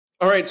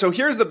All right, so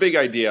here's the big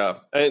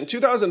idea. In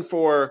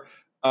 2004,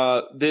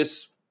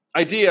 this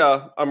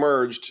idea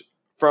emerged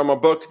from a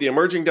book, The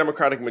Emerging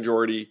Democratic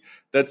Majority,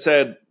 that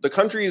said the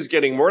country is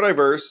getting more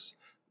diverse.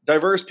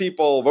 Diverse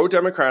people vote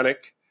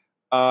Democratic.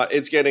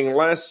 It's getting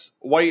less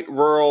white,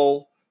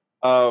 rural,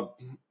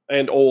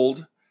 and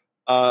old.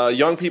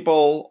 Young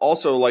people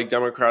also like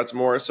Democrats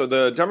more. So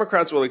the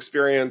Democrats will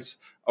experience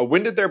a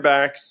wind at their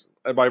backs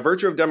by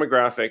virtue of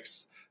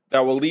demographics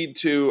that will lead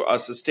to a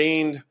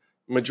sustained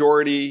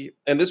majority.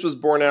 And this was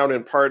borne out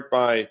in part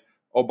by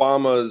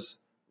Obama's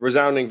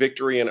resounding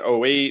victory in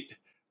 '08.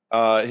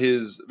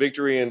 His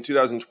victory in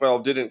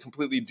 2012 didn't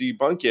completely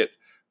debunk it.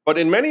 But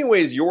in many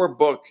ways, your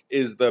book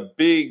is the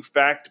big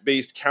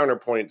fact-based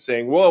counterpoint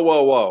saying, whoa,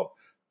 whoa, whoa.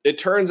 It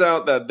turns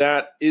out that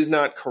that is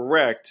not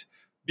correct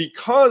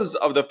because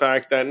of the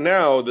fact that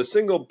now the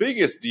single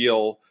biggest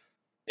deal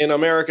in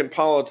American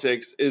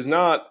politics is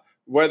not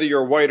whether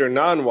you're white or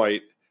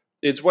non-white.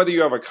 It's whether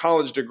you have a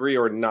college degree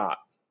or not.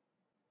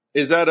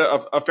 Is that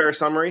a fair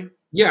summary?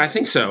 Yeah, I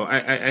think so.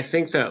 I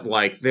think that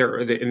like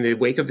in the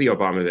wake of the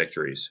Obama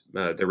victories,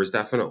 there was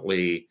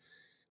definitely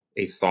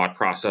a thought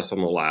process on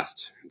the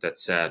left that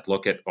said,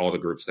 look at all the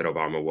groups that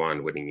Obama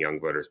won, winning young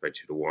voters by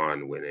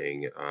 2-1,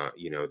 winning,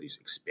 these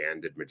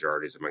expanded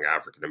majorities among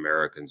African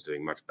Americans,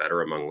 doing much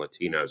better among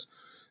Latinos,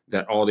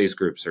 that all these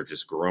groups are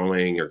just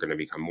growing, are going to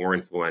become more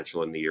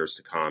influential in the years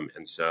to come.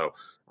 And so,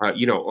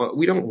 we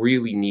don't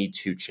really need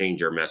to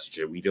change our message.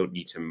 We don't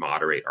need to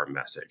moderate our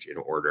message in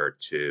order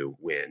to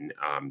win,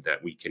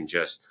 that we can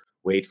just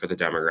wait for the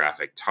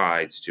demographic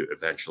tides to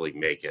eventually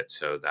make it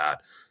so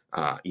that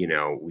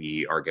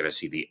we are going to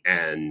see the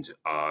end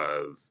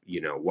of,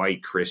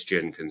 white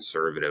Christian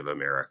conservative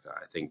America,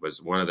 I think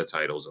was one of the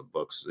titles of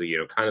books,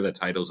 kind of the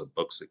titles of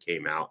books that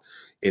came out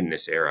in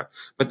this era.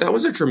 But that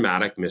was a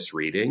dramatic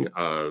misreading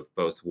of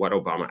both what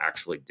Obama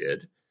actually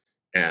did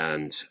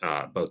and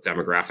both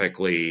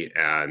demographically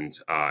and,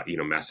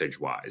 message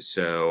wise.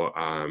 So,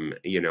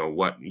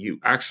 what you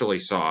actually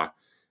saw,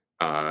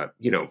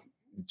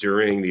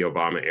 during the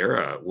Obama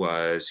era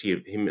was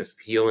him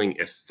appealing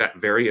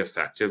very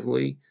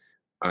effectively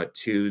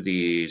to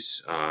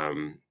these,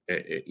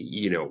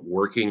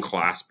 working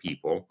class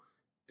people,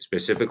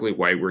 specifically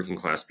white working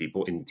class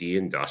people in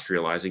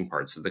deindustrializing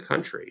parts of the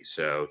country.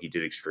 So he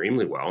did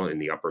extremely well in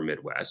the upper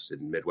Midwest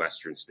and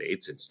Midwestern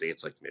states and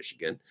states like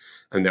Michigan,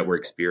 and that we're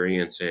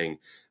experiencing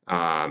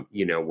an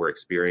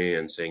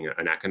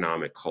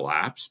economic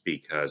collapse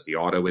because the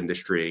auto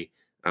industry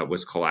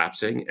was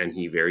collapsing, and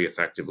he very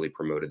effectively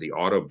promoted the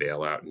auto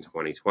bailout in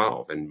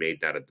 2012 and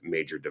made that a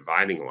major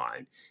dividing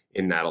line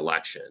in that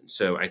election.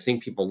 So I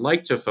think people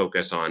like to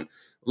focus on,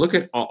 look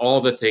at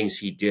all the things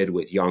he did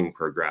with young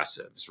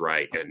progressives,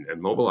 right, and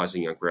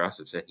mobilizing young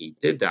progressives, and he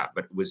did that,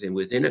 but it was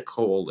within a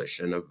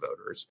coalition of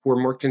voters who were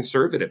more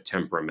conservative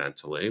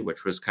temperamentally,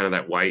 which was kind of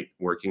that white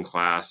working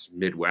class,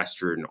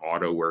 Midwestern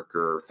auto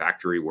worker,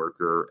 factory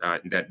worker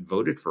that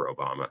voted for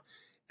Obama,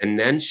 and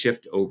then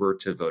shift over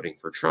to voting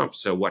for Trump.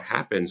 So what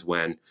happens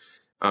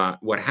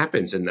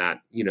in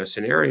that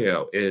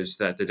scenario is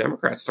that the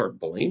Democrats start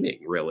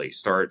blaming, really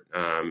start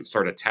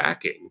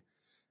attacking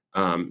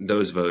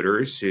those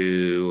voters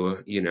who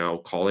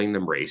calling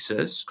them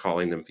racist,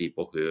 calling them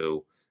people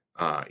who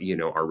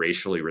are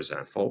racially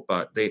resentful,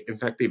 but they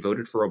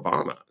voted for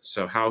Obama.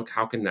 So how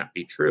can that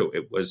be true?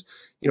 It was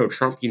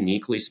Trump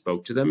uniquely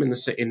spoke to them in the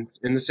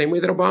same way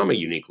that Obama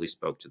uniquely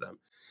spoke to them.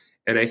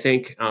 And I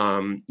think,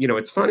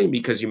 it's funny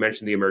because you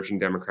mentioned the emerging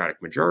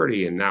Democratic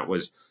majority, and that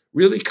was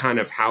really kind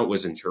of how it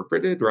was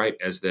interpreted, right,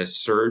 as this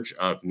surge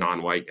of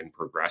non-white and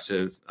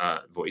progressive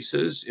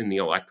voices in the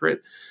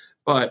electorate.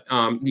 But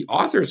the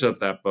authors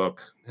of that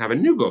book have a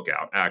new book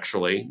out,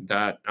 actually,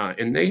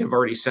 and they have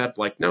already said,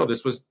 like, no,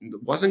 this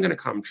wasn't going to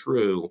come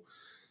true,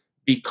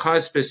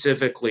 because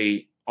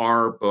specifically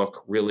our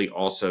book really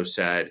also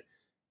said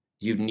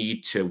you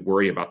need to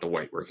worry about the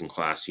white working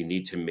class. You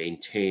need to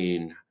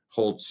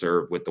hold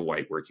serve with the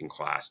white working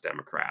class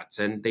Democrats.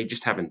 And they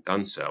just haven't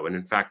done so. And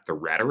in fact, the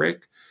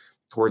rhetoric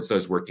towards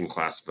those working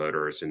class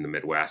voters in the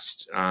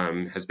Midwest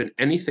has been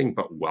anything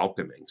but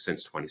welcoming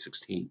since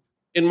 2016.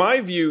 In my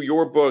view,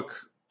 your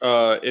book,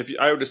 if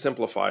I were to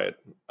simplify it,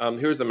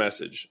 here's the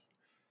message,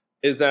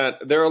 is that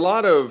there are a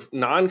lot of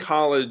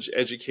non-college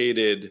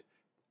educated,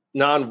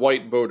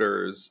 non-white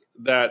voters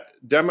that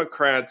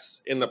Democrats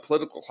in the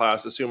political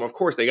class assume, of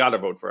course, they got to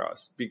vote for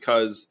us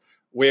because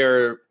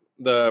we're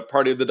the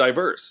party of the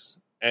diverse.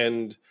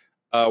 And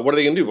what are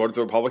they going to do? Vote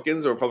for the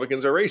Republicans? The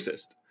Republicans are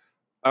racist.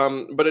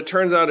 But it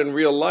turns out in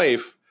real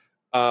life,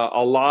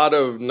 a lot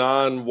of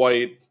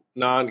non-white,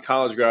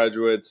 non-college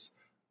graduates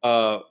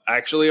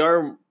actually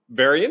are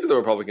very into the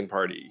Republican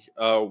Party,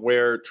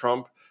 where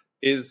Trump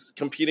is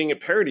competing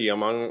at parity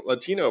among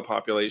Latino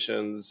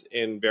populations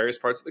in various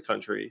parts of the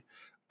country.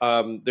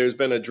 There's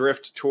been a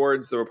drift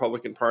towards the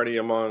Republican Party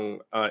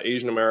among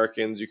Asian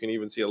Americans. You can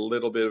even see a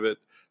little bit of it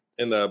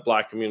in the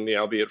Black community,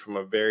 albeit from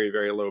a very,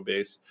 very low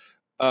base.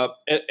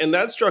 And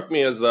that struck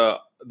me as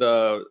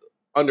the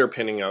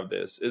underpinning of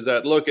this, is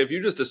that, look, if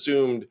you just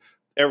assumed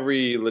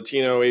every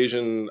Latino,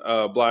 Asian,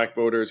 Black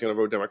voter is going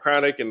to vote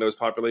Democratic, and those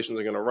populations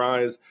are going to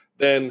rise,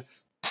 then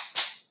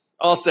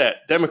all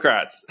set,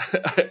 Democrats.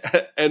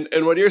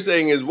 and what you're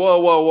saying is, whoa,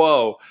 whoa,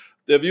 whoa.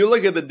 If you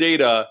look at the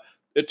data,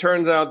 it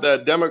turns out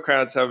that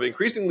Democrats have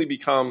increasingly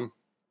become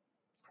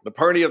the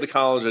party of the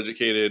college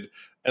educated,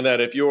 and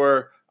that if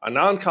you're a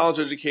non-college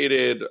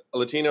educated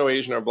Latino,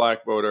 Asian, or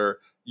Black voter,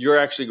 you're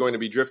actually going to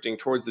be drifting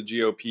towards the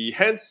GOP.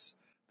 Hence,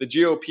 the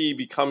GOP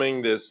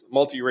becoming this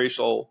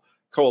multiracial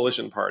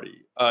coalition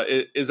party.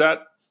 Is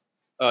that,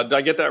 did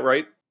I get that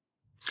right?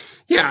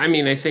 Yeah, I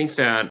mean, I think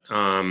that,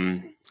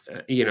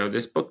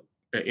 this book,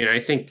 I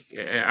think,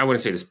 I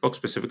wouldn't say this book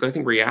specifically, I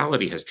think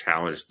reality has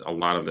challenged a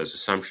lot of those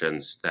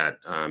assumptions that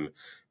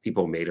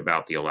people made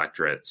about the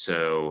electorate.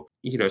 So,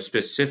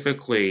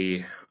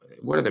 specifically,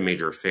 one of the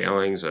major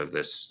failings of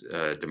this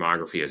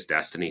demography as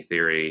destiny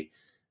theory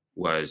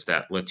was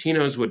that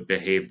Latinos would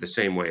behave the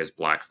same way as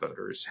Black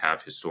voters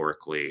have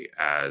historically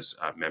as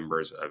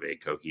members of a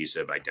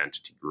cohesive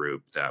identity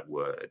group that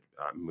would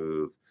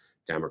move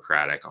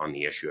Democratic on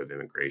the issue of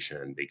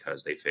immigration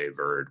because they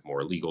favored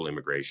more legal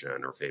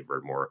immigration or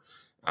favored more,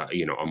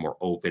 a more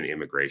open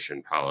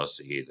immigration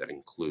policy that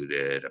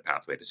included a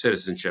pathway to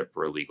citizenship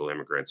for illegal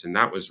immigrants. And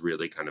that was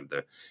really kind of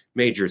the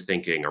major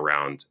thinking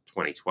around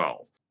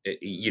 2012.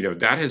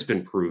 That has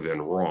been proven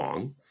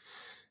wrong.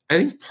 I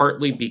think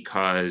partly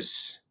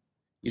because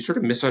you sort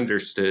of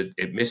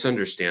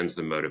misunderstands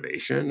the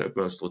motivation of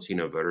most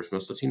Latino voters.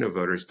 Most Latino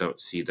voters don't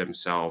see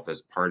themselves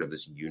as part of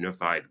this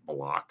unified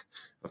block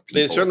of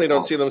people. They certainly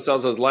don't see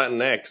themselves as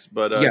Latinx,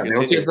 but they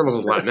don't see themselves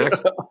as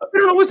Latinx. They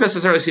don't always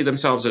necessarily see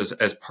themselves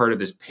as part of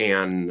this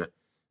pan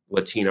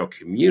Latino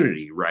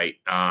community, right?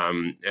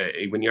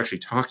 When you actually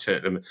talk to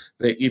them,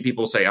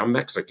 people say, I'm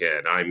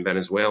Mexican, I'm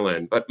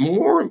Venezuelan, but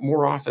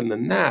more often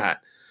than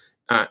that,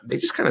 they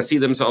just kind of see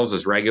themselves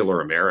as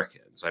regular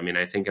Americans. I mean,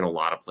 I think in a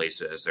lot of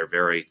places they're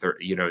very,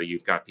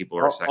 you've got people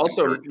who are second.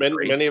 Also,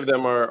 many of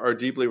them are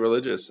deeply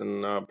religious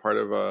and part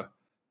of a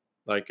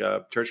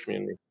church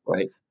community.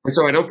 Right. And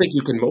so I don't think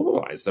you can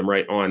mobilize them,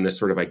 right, on this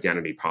sort of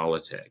identity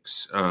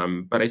politics.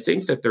 But I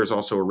think that there's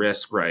also a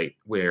risk, right,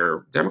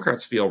 where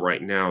Democrats feel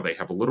right now they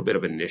have a little bit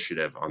of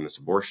initiative on this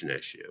abortion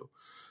issue,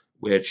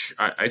 which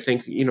I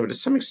think, to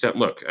some extent,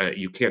 look,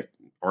 you can't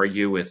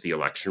argue with the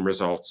election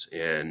results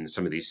in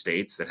some of these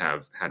states that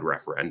have had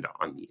referenda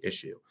on the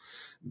issue.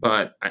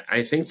 But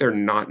I think they're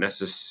not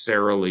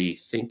necessarily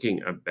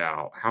thinking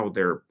about how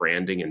they're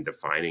branding and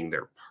defining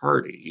their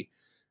party,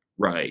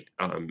 right?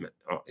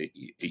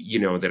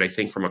 That I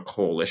think from a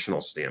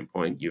coalitional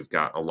standpoint, you've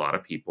got a lot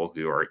of people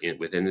who are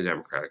within the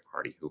Democratic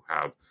Party who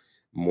have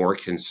more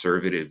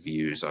conservative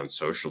views on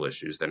social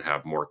issues than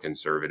have more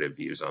conservative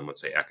views on, let's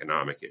say,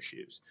 economic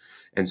issues.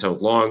 And so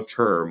long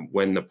term,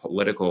 when the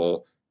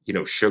political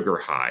sugar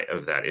high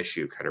of that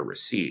issue kind of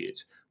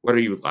recedes, what are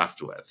you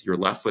left with? You're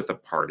left with a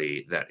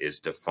party that is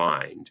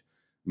defined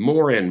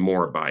more and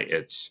more by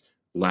its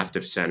left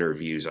of center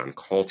views on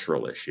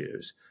cultural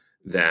issues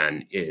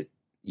than it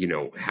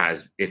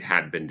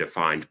had been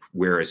defined,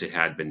 whereas it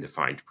had been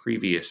defined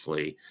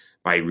previously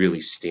by really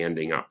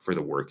standing up for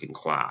the working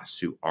class,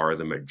 who are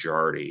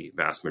the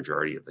vast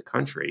majority of the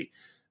country,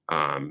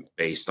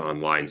 based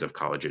on lines of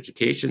college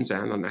educations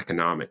and on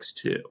economics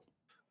too.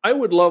 I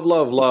would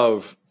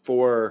love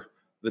for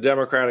the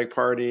Democratic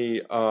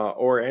Party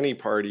or any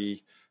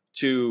party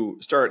to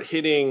start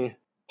hitting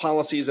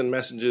policies and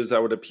messages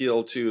that would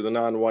appeal to the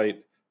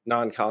non-white,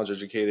 non-college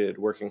educated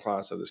working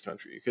class of this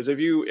country. Because if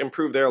you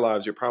improve their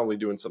lives, you're probably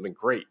doing something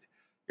great.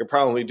 You're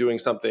probably doing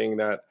something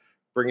that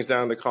brings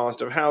down the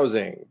cost of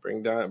housing,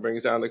 brings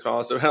down the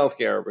cost of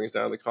healthcare, brings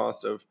down the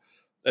cost of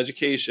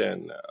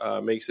education,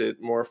 makes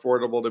it more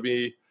affordable to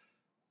be,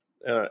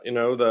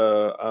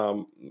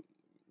 the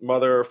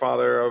mother or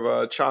father of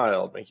a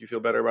child, make you feel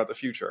better about the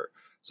future.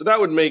 So that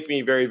would make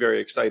me very,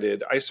 very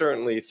excited. I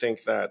certainly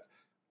think that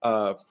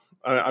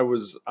I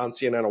was on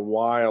CNN a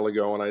while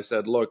ago and I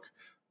said, look,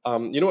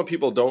 what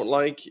people don't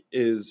like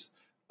is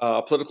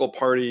a political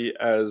party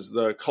as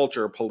the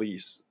culture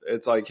police.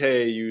 It's like,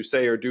 hey, you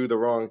say or do the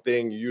wrong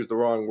thing, you use the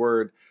wrong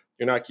word,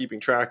 you're not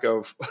keeping track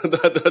of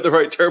the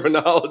right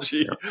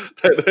terminology,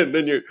 and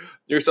then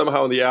you're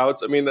somehow in the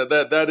outs. I mean,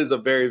 that is a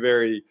very,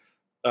 very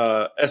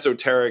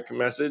esoteric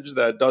message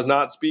that does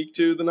not speak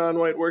to the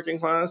non-white working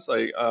class.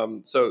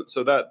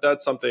 So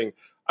that's something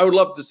I would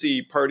love to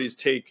see parties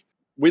take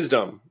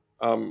wisdom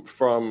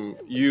from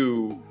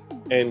you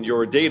and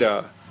your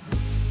data.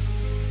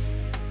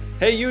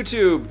 Hey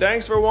YouTube,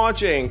 thanks for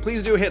watching.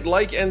 Please do hit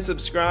like and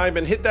subscribe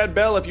and hit that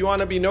bell if you want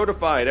to be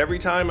notified every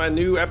time a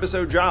new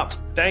episode drops.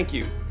 Thank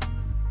you.